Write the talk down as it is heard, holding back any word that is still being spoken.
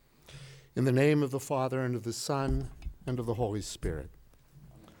In the name of the Father, and of the Son, and of the Holy Spirit.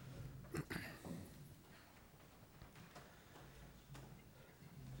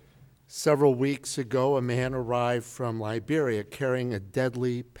 Several weeks ago, a man arrived from Liberia carrying a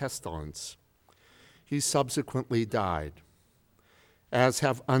deadly pestilence. He subsequently died, as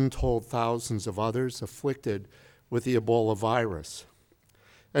have untold thousands of others afflicted with the Ebola virus.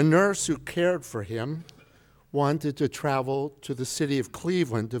 A nurse who cared for him wanted to travel to the city of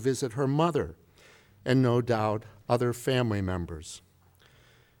Cleveland to visit her mother and no doubt other family members.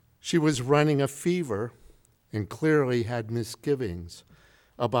 She was running a fever and clearly had misgivings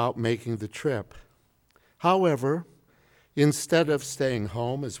about making the trip. However, instead of staying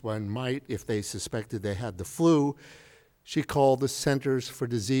home, as one might if they suspected they had the flu, she called the Centers for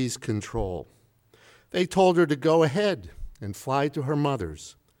Disease Control. They told her to go ahead and fly to her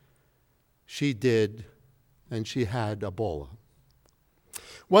mother's. She did, and she had Ebola.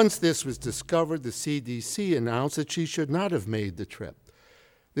 Once this was discovered, the CDC announced that she should not have made the trip.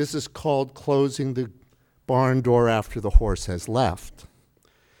 This is called closing the barn door after the horse has left.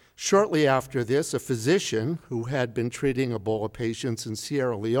 Shortly after this, a physician who had been treating Ebola patients in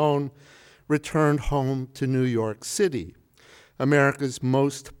Sierra Leone returned home to New York City, America's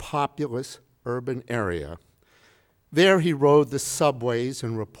most populous urban area. There he rode the subways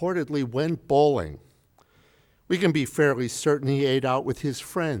and reportedly went bowling. We can be fairly certain he ate out with his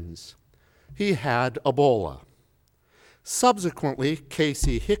friends. He had Ebola. Subsequently,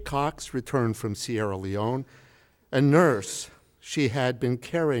 Casey Hickox returned from Sierra Leone, a nurse she had been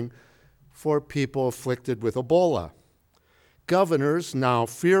caring for people afflicted with Ebola. Governors, now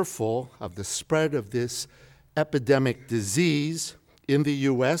fearful of the spread of this epidemic disease in the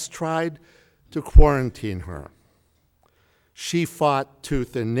U.S., tried to quarantine her. She fought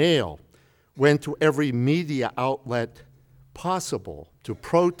tooth and nail, went to every media outlet possible to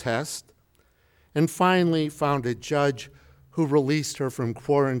protest, and finally found a judge who released her from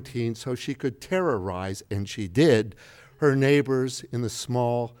quarantine so she could terrorize, and she did, her neighbors in the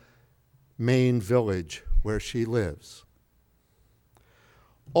small Maine village where she lives.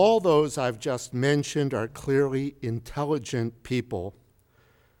 All those I've just mentioned are clearly intelligent people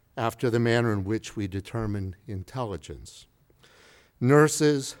after the manner in which we determine intelligence.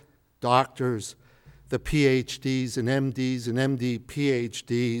 Nurses, doctors, the PhDs and MDs and MD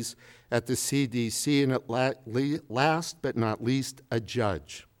PhDs at the CDC, and at last but not least, a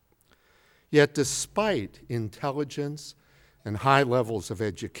judge. Yet despite intelligence and high levels of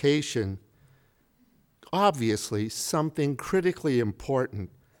education, obviously something critically important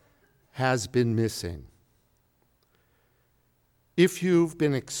has been missing. If you've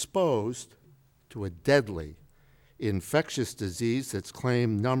been exposed to a deadly infectious disease that's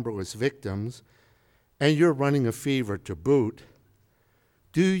claimed numberless victims, and you're running a fever to boot,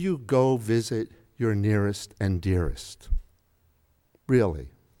 do you go visit your nearest and dearest? Really?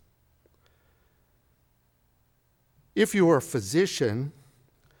 If you are a physician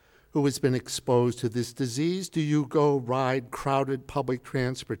who has been exposed to this disease, do you go ride crowded public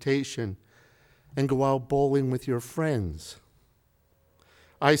transportation and go out bowling with your friends?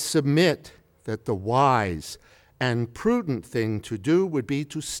 I submit that the wise and prudent thing to do would be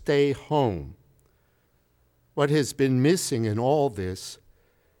to stay home. What has been missing in all this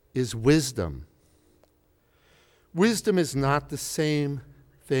is wisdom. Wisdom is not the same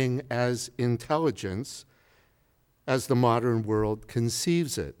thing as intelligence as the modern world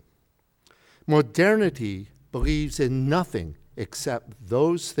conceives it. Modernity believes in nothing except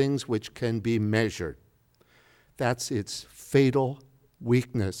those things which can be measured. That's its fatal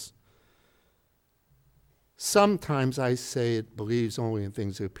weakness. Sometimes I say it believes only in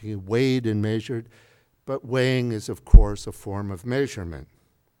things that can be weighed and measured, but weighing is, of course, a form of measurement.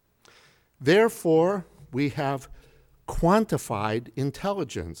 Therefore, we have quantified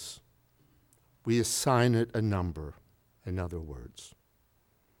intelligence. We assign it a number, in other words.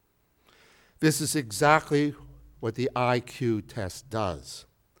 This is exactly what the IQ test does.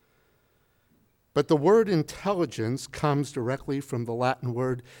 But the word intelligence comes directly from the Latin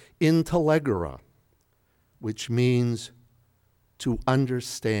word intellegere, which means to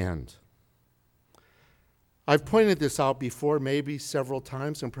understand. I've pointed this out before, maybe several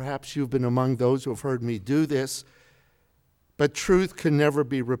times, and perhaps you've been among those who have heard me do this, but truth can never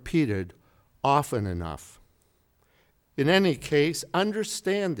be repeated often enough. In any case,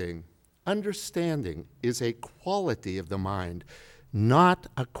 understanding is a quality of the mind, not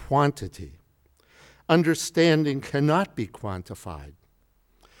a quantity. Understanding cannot be quantified.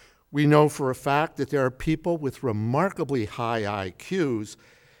 We know for a fact that there are people with remarkably high IQs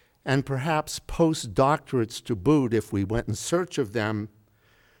and perhaps postdoctorates to boot if we went in search of them,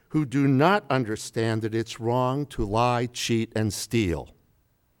 who do not understand that it's wrong to lie, cheat, and steal.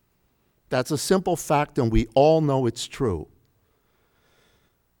 That's a simple fact, and we all know it's true.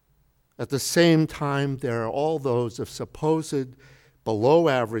 At the same time, there are all those of supposed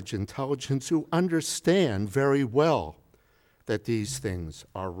below-average intelligence who understand very well that these things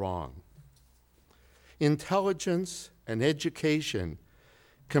are wrong. Intelligence and education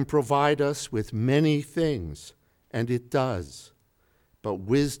can provide us with many things, and it does, but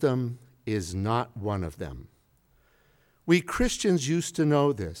wisdom is not one of them. We Christians used to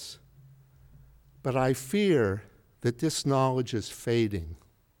know this, but I fear that this knowledge is fading.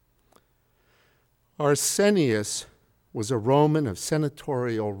 Arsenius was a Roman of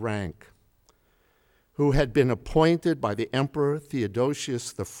senatorial rank who had been appointed by the Emperor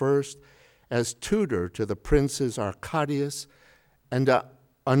Theodosius I as tutor to the princes Arcadius and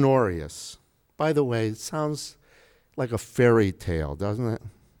Honorius. By the way, it sounds like a fairy tale, doesn't it?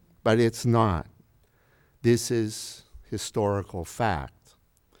 But it's not. This is historical fact.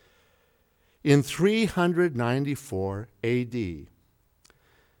 In 394 AD,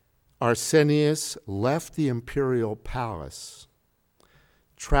 Arsenius left the imperial palace,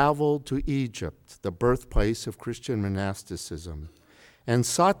 traveled to Egypt, the birthplace of Christian monasticism, and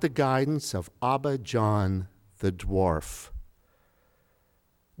sought the guidance of Abba John the Dwarf,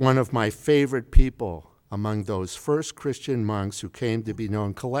 one of my favorite people among those first Christian monks who came to be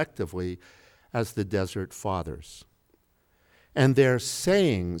known collectively as the Desert Fathers. And their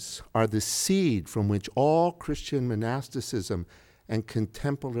sayings are the seed from which all Christian monasticism and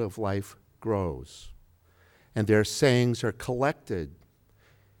contemplative life grows. And their sayings are collected.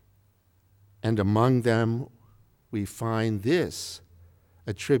 And among them, we find this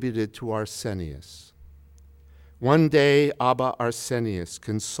attributed to Arsenius. One day, Abba Arsenius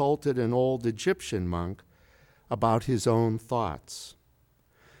consulted an old Egyptian monk about his own thoughts.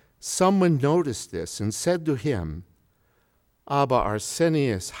 Someone noticed this and said to him, "Abba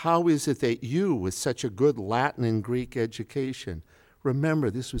Arsenius, how is it that you, with such a good Latin and Greek education," remember,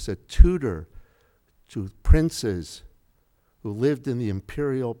 this was a tutor to princes who lived in the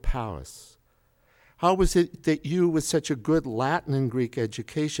imperial palace. How was it that you, with such a good Latin and Greek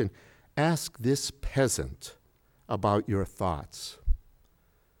education, ask this peasant about your thoughts?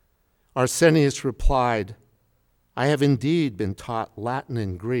 Arsenius replied, "I have indeed been taught Latin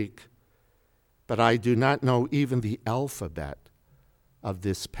and Greek, but I do not know even the alphabet of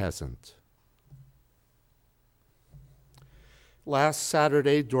this peasant." Last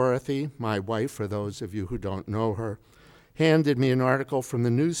Saturday, Dorothy, my wife, for those of you who don't know her, handed me an article from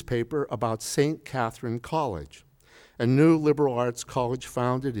the newspaper about St. Catherine College, a new liberal arts college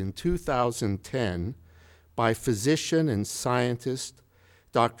founded in 2010 by physician and scientist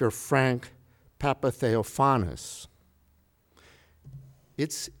Dr. Frank Papatheophanous.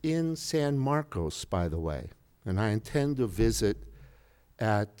 It's in San Marcos, by the way, and I intend to visit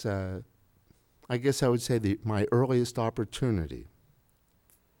at, I guess I would say, my earliest opportunity.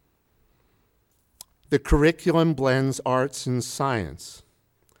 The curriculum blends arts and science.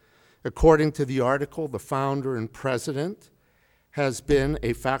 According to the article, the founder and president has been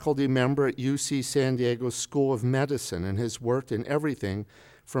a faculty member at UC San Diego School of Medicine and has worked in everything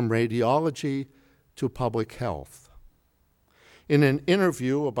from radiology to public health. In an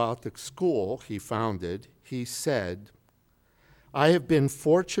interview about the school he founded, he said, "I have been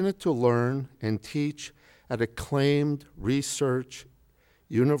fortunate to learn and teach at acclaimed research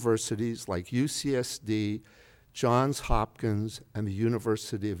universities like UCSD, Johns Hopkins, and the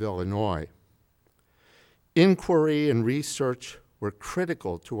University of Illinois. Inquiry and research were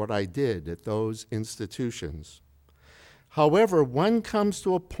critical to what I did at those institutions. However, one comes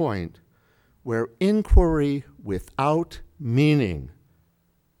to a point where inquiry without meaning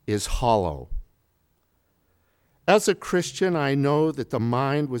is hollow. As a Christian, I know that the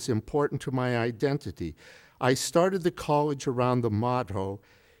mind was important to my identity. I started the college around the motto,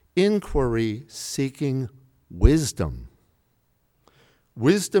 inquiry seeking wisdom.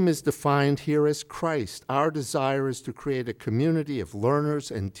 Wisdom is defined here as Christ. Our desire is to create a community of learners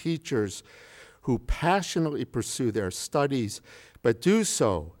and teachers who passionately pursue their studies, but do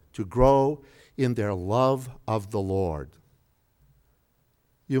so to grow in their love of the Lord."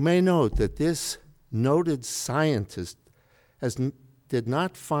 You may note that this noted scientist did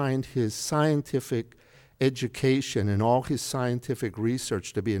not find his scientific education and all his scientific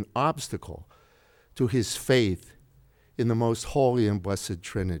research to be an obstacle to his faith in the most holy and blessed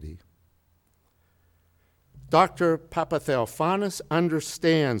Trinity. Dr. Papatheophanous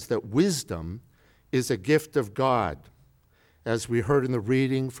understands that wisdom is a gift of God, as we heard in the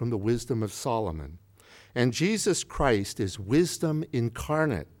reading from the Wisdom of Solomon. And Jesus Christ is wisdom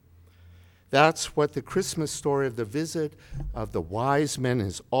incarnate, That's what the Christmas story of the visit of the wise men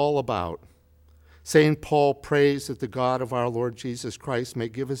is all about. St. Paul prays that the God of our Lord Jesus Christ may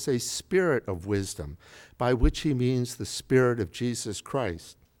give us a spirit of wisdom, by which he means the Spirit of Jesus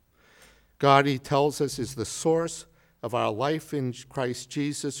Christ. God, he tells us, is the source of our life in Christ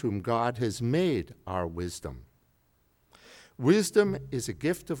Jesus, whom God has made our wisdom. Wisdom is a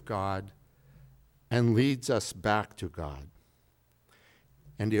gift of God and leads us back to God.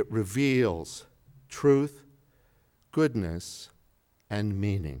 And it reveals truth, goodness, and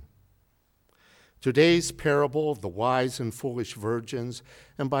meaning. Today's parable of the wise and foolish virgins,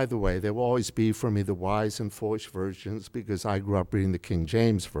 and by the way, there will always be for me the wise and foolish virgins because I grew up reading the King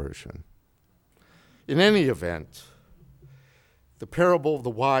James Version. In any event, the parable of the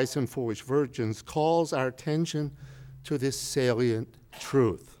wise and foolish virgins calls our attention to this salient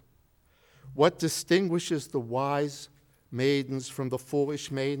truth. What distinguishes the wise maidens from the foolish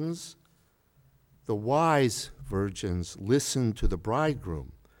maidens? The wise virgins listened to the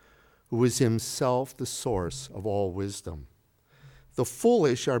bridegroom, who is himself the source of all wisdom. The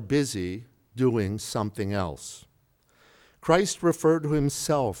foolish are busy doing something else. Christ referred to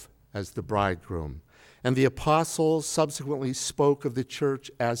himself as the bridegroom, and the apostles subsequently spoke of the church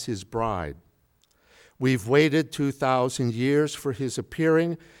as his bride. We've waited 2,000 years for his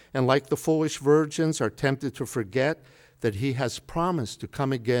appearing, and like the foolish virgins are tempted to forget that he has promised to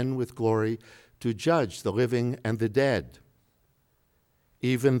come again with glory to judge the living and the dead,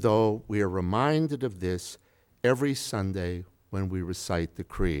 even though we are reminded of this every Sunday when we recite the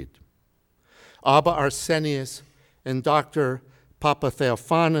Creed. Abba Arsenius and Dr.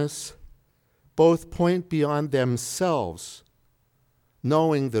 Papatheophanes both point beyond themselves,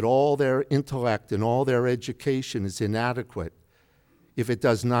 knowing that all their intellect and all their education is inadequate if it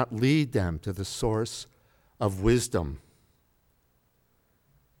does not lead them to the source of wisdom.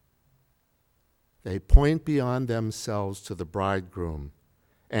 They point beyond themselves to the bridegroom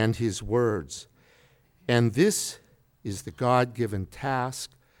and his words. And this is the God-given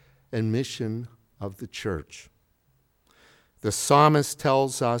task and mission of the church. The psalmist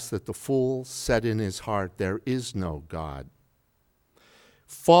tells us that the fool said in his heart, "There is no God."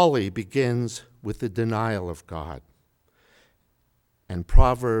 Folly begins with the denial of God. And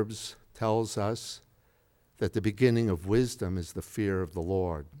Proverbs tells us that the beginning of wisdom is the fear of the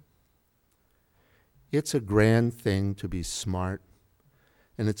Lord. It's a grand thing to be smart,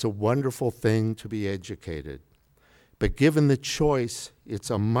 and it's a wonderful thing to be educated. But given the choice, it's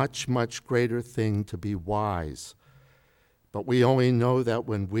a much, much greater thing to be wise. But we only know that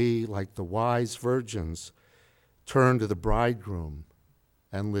when we, like the wise virgins, turn to the bridegroom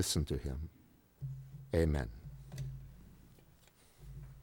and listen to him. Amen.